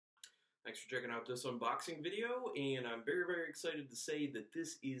Thanks for checking out this unboxing video, and I'm very excited to say that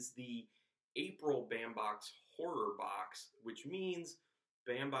this is the April Bambox Horror Box, which means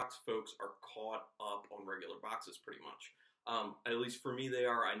Bambox folks are caught up on regular boxes pretty much. At least for me they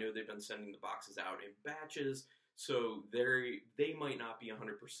are. I know they've been sending the boxes out in batches, so they might not be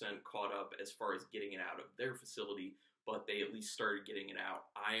 100% caught up as far as getting it out of their facility, but they at least started getting it out.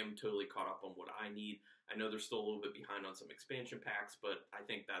 I am totally caught up on what I need. I know they're still a little bit behind on some expansion packs, but I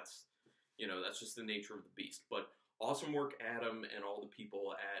think that's just the nature of the beast. But awesome work, Adam, and all the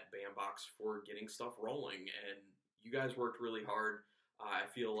people at Bambox for getting stuff rolling. And you guys worked really hard. I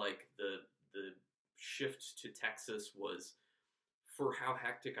feel like the shift to Texas was, for how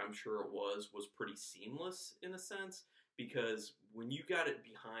hectic I'm sure it was pretty seamless in a sense. Because when you got it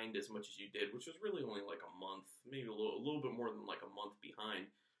behind as much as you did, which was really only like a month, maybe a little bit more than like a month behind,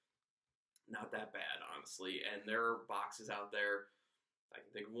 not that bad, honestly. And there are boxes out there, I can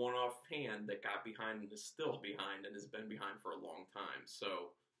think of one offhand that got behind and is still behind and has been behind for a long time.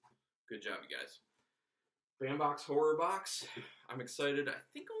 So, good job, you guys. Bambox Horror Box. I'm excited. I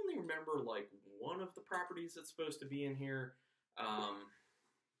think I only remember like one of the properties that's supposed to be in here.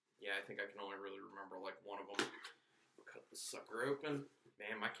 Yeah, I think I can only really remember like one of them. Cut this sucker open.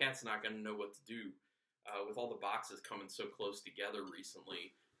 Man, my cat's not going to know what to do. With all the boxes coming so close together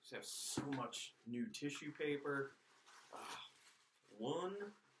recently, just have so much new tissue paper. One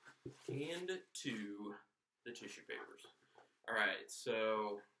and two, the tissue papers. Alright,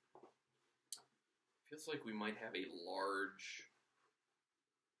 so feels like we might have a large,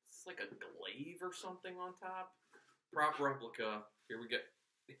 it's like a glaive or something on top. Prop replica. Here we go.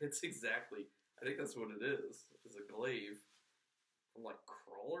 It's exactly, I think that's what it is. It's a glaive from like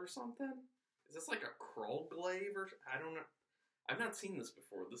Krull or something. Is this like a Krull glaive or I don't know. I've not seen this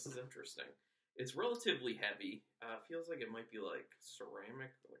before. This is interesting. It's relatively heavy. Feels like it might be like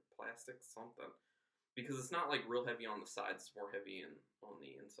ceramic or like plastic something. Because it's not like real heavy on the sides, it's more heavy on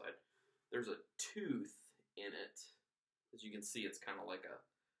the inside. There's a tooth in it. As you can see, it's kind of like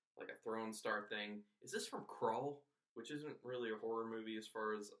a throwing star thing. Is this from Krull? Which isn't really a horror movie as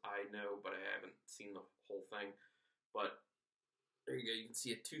far as I know, but I haven't seen the whole thing. But there you go, you can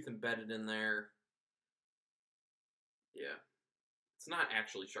see a tooth embedded in there. Yeah. It's not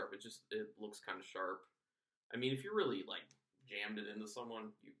actually sharp, it looks kind of sharp. I mean, if you really, like, jammed it into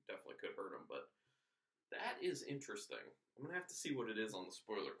someone, you definitely could hurt them, but that is interesting. I'm gonna have to see what it is on the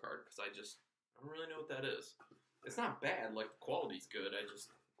spoiler card, because I don't really know what that is. It's not bad, like, the quality's good, I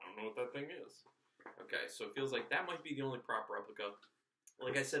don't know what that thing is. Okay, so it feels like that might be the only prop replica.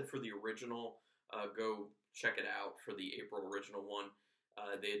 Like I said, for the original, go check it out for the April original one.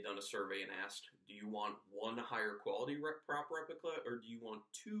 They had done a survey and asked, do you want one higher quality prop replica, or do you want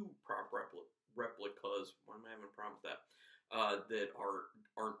two prop replicas, why am I having a problem with that, that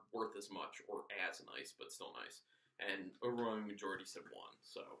aren't worth as much, or as nice, but still nice? And overwhelming majority said one,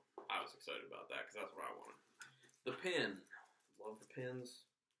 so I was excited about that, because that's what I wanted. The pin. Love the pins.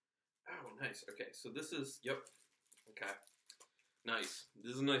 Oh, nice. Okay, so this is, yep, okay. Nice.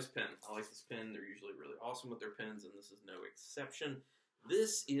 This is a nice pin. I like this pin. They're usually really awesome with their pins, and this is no exception.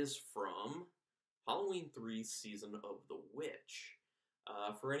 This is from Halloween 3 Season of the Witch.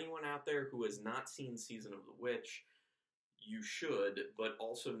 For anyone out there who has not seen Season of the Witch, you should, but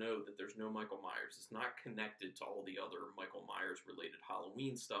also know that there's no Michael Myers. It's not connected to all the other Michael Myers-related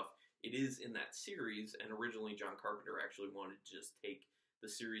Halloween stuff. It is in that series, and originally John Carpenter actually wanted to just take the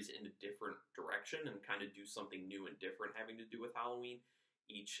series in a different direction and kind of do something new and different having to do with Halloween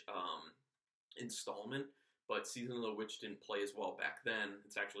each installment. But Season of the Witch didn't play as well back then.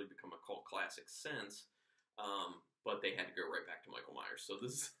 It's actually become a cult classic since. But they had to go right back to Michael Myers. So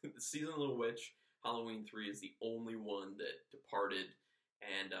this Season of the Witch, Halloween 3 is the only one that departed.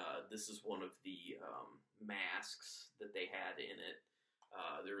 And this is one of the masks that they had in it.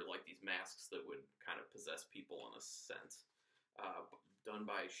 They were like these masks that would kind of possess people in a sense. Done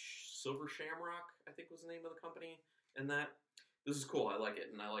by Silver Shamrock, I think was the name of the company. And this is cool. I like it.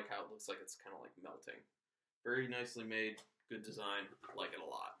 And I like how it looks like it's kind of like melting. Very nicely made, good design, like it a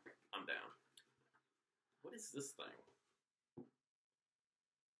lot. I'm down. What is this thing?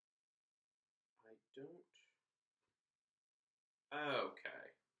 I don't... Okay.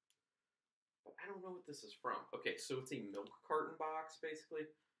 But I don't know what this is from. Okay, so it's a milk carton box, basically.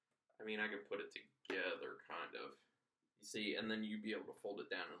 I mean, I could put it together, kind of. You see, and then you'd be able to fold it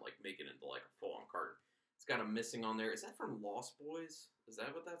down and, like, make it into, like, a full-on carton. It's got a missing on there. Is that from Lost Boys? Is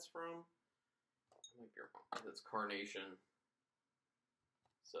that what that's from? It's Carnation.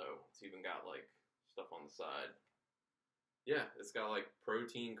 So, it's even got, like, stuff on the side. Yeah, it's got, like,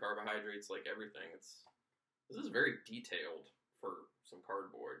 protein, carbohydrates, like, everything. This is very detailed for some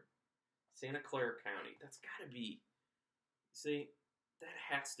cardboard. Santa Clara County. That's got to be. See, that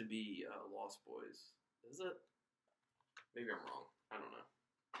has to be Lost Boys. Is it? Maybe I'm wrong. I don't know.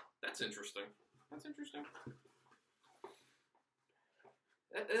 That's interesting. That's interesting.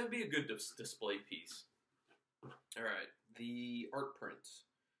 That would be a good display piece. All right, the art print.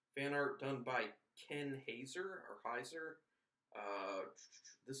 Fan art done by Ken Heiser.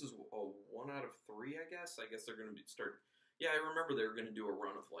 This is a 1 out of 3, I guess. I guess they're going to start. Yeah, I remember they were going to do a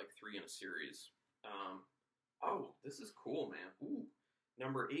run of like 3 in a series. Oh, this is cool, man. Ooh,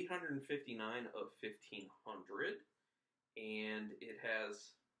 number 859 of 1500, and it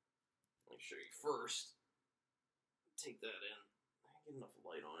has. Let me show you first. Take that in. Get enough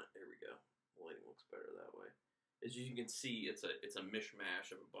light on it. There we go. The lighting looks better that way. As you can see, it's a mishmash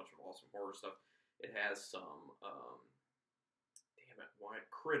of a bunch of awesome horror stuff. It has some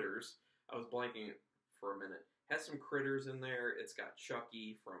critters. I was blanking for a minute. Has some critters in there. It's got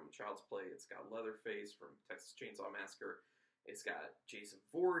Chucky from Child's Play. It's got Leatherface from Texas Chainsaw Massacre. It's got Jason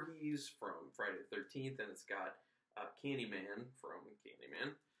Voorhees from Friday the 13th, and it's got Candyman from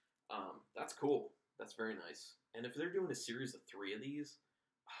Candyman. That's cool. That's very nice. And if they're doing a series of 3 of these,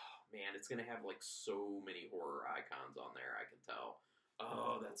 oh, man, it's going to have like so many horror icons on there, I can tell.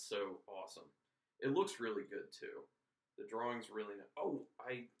 Oh, that's so awesome. It looks really good, too. The drawing's really nice. Oh,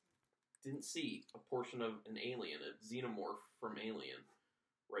 I didn't see a portion of an alien, a xenomorph from Alien,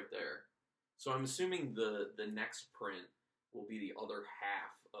 right there. So I'm assuming the next print will be the other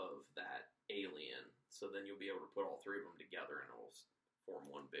half of that alien. So then you'll be able to put all 3 of them together and it'll form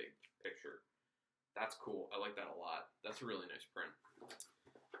one big picture. That's cool. I like that a lot. That's a really nice print.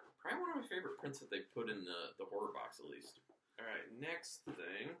 Probably one of my favorite prints that they put in the horror box, at least. All right, next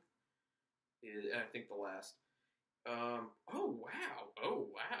thing is, I think the last. Oh, wow.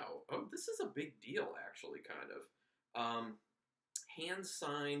 Oh, this is a big deal, actually, kind of.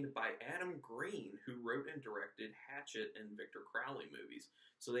 Hand-signed by Adam Green, who wrote and directed Hatchet and Victor Crowley movies.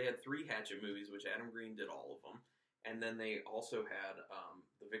 So they had 3 Hatchet movies, which Adam Green did all of them. And then they also had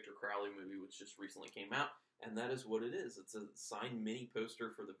the Victor Crowley movie, which just recently came out. And that is what it is. It's a signed mini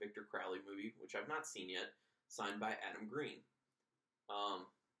poster for the Victor Crowley movie, which I've not seen yet, signed by Adam Green.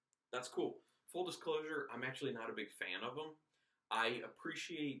 That's cool. Full disclosure, I'm actually not a big fan of them. I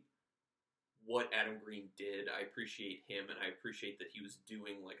appreciate what Adam Green did. I appreciate him, and I appreciate that he was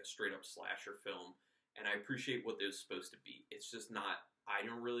doing like a straight-up slasher film. And I appreciate what it was supposed to be. It's just not, I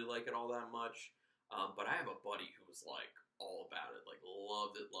don't really like it all that much. But I have a buddy who was like all about it, like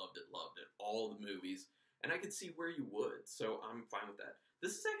loved it, all the movies. And I could see where you would, so I'm fine with that.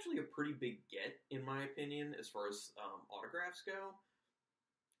 This is actually a pretty big get, in my opinion, as far as autographs go.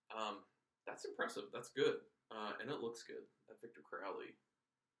 That's impressive. That's good. And it looks good. That Victor Crowley.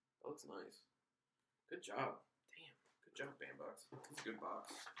 That looks nice. Good job. Damn. Good job, Bandbox. It's a good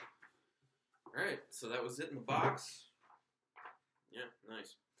box. Alright, so that was it in the box. Yeah,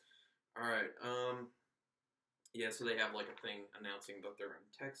 nice. Alright, yeah, so they have like a thing announcing that they're in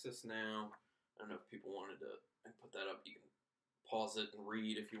Texas now. I don't know if people wanted to put that up. You can pause it and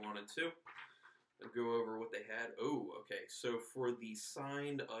read if you wanted to. And go over what they had. Oh, okay. So for the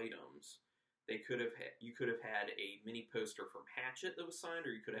signed items, you could have had a mini poster from Hatchet that was signed,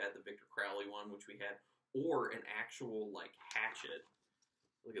 or you could have had the Victor Crowley one, which we had, or an actual like Hatchet.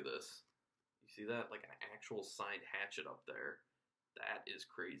 Look at this. You see that? Like an actual signed Hatchet up there. That is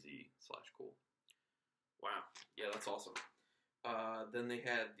crazy / cool. Wow. Yeah, that's awesome. Then they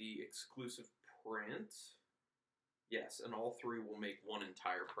had the exclusive print. Yes, and all 3 will make one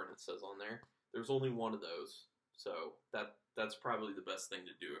entire print, it says on there. There's only one of those, so that's probably the best thing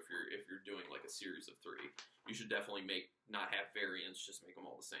to do if you're doing like a series of 3. You should definitely not have variants, just make them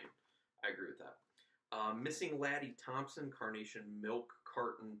all the same. I agree with that. Missing Laddie Thompson Carnation Milk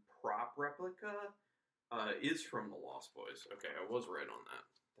Carton Prop Replica is from the Lost Boys. Okay, I was right on that.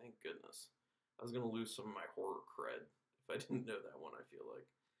 Thank goodness. I was going to lose some of my horror cred if I didn't know that one, I feel like.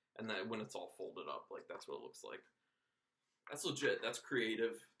 And that when it's all folded up, like that's what it looks like. That's legit. That's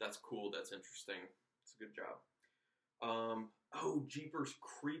creative. That's cool. That's interesting. It's a good job. Oh, Jeepers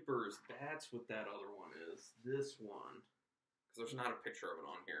Creepers. That's what that other one is. This one. Because there's not a picture of it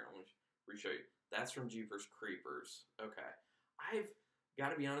on here. Let me re-show you. That's from Jeepers Creepers. Okay. I've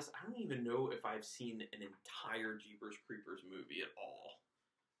got to be honest, I don't even know if I've seen an entire Jeepers Creepers movie at all.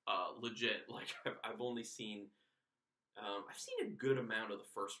 Legit. Like, I've only seen... I've seen a good amount of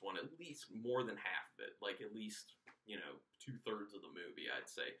the first one. At least more than half of it. Like, at least... 2/3 of the movie, I'd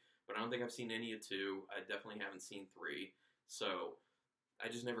say. But I don't think I've seen any of 2. I definitely haven't seen 3. So,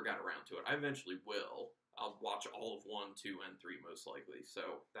 I just never got around to it. I eventually will. I'll watch all of 1, 2, and 3 most likely.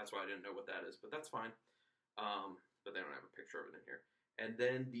 So, that's why I didn't know what that is. But that's fine. But they don't have a picture of it in here. And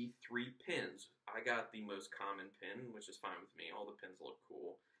then the 3 pins. I got the most common pin, which is fine with me. All the pins look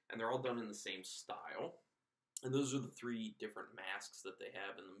cool. And they're all done in the same style. And those are the 3 different masks that they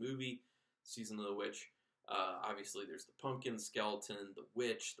have in the movie, Season of the Witch. Obviously, there's the pumpkin, skeleton, the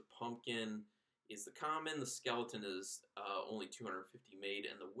witch. The pumpkin is the common. The skeleton is only 250 made,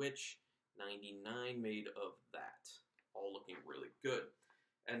 and the witch, 99 made of that. All looking really good.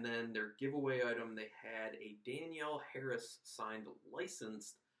 And then their giveaway item, they had a Danielle Harris signed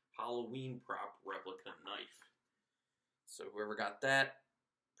licensed Halloween prop replica knife. So whoever got that,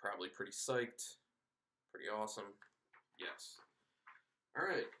 probably pretty psyched. Pretty awesome. Yes. All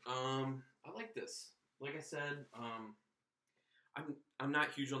right. I like this. Like I said, I'm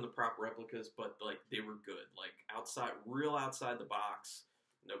not huge on the prop replicas, but like they were good. Like real outside the box,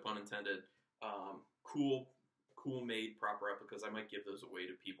 no pun intended. Cool made prop replicas. I might give those away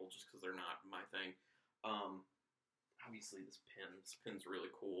to people just because they're not my thing. Obviously this pin's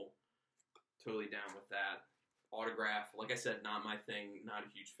really cool. Totally down with that. Autograph, like I said, not my thing. Not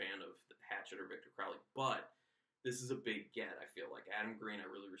a huge fan of Hatchet or Victor Crowley, but this is a big get. I feel like Adam Green.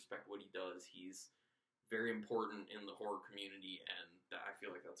 I really respect what he does. He's very important in the horror community, and I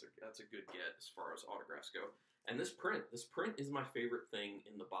feel like that's a good get as far as autographs go. And this print is my favorite thing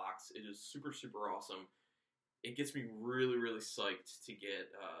in the box. It is super, super awesome. It gets me really, really psyched to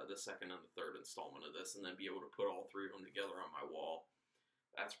get the second and the third installment of this, and then be able to put all 3 of them together on my wall.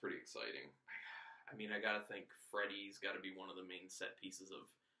 That's pretty exciting. I mean, I gotta think Freddy's got to be one of the main set pieces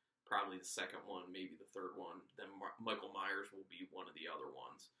of probably the second one, maybe the third one. Then Michael Myers will be one of the other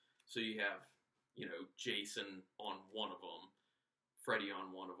ones. So you have, Jason on one of them, Freddy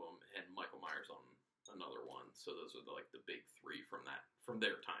on one of them, and Michael Myers on another one. So those are the big 3 from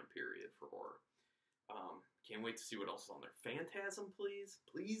their time period for horror. Can't wait to see what else is on there. Phantasm, please.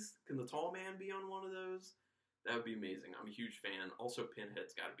 Please, can the Tall Man be on one of those? That would be amazing. I'm a huge fan. Also,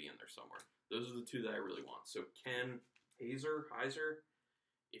 Pinhead's got to be in there somewhere. Those are the 2 that I really want. So, Ken Heiser,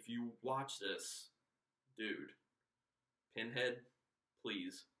 if you watch this, dude, Pinhead,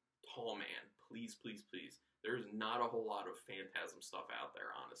 please. Tall Man, please, please, please. There's not a whole lot of Phantasm stuff out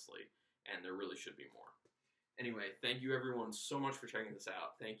there, honestly, and there really should be more. Anyway, thank you everyone so much for checking this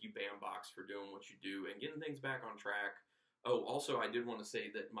out. Thank you, Bambox, for doing what you do and getting things back on track. Oh, also, I did want to say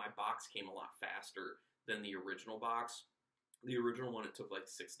that my box came a lot faster than the original box. The original one, it took like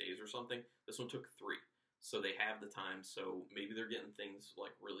 6 days or something. This one took 3. So they have the time, so maybe they're getting things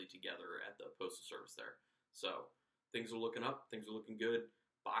like really together at the postal service there. So things are looking up, things are looking good,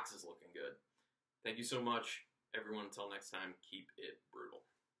 box is looking good. Thank you so much, everyone. Until next time, keep it brutal.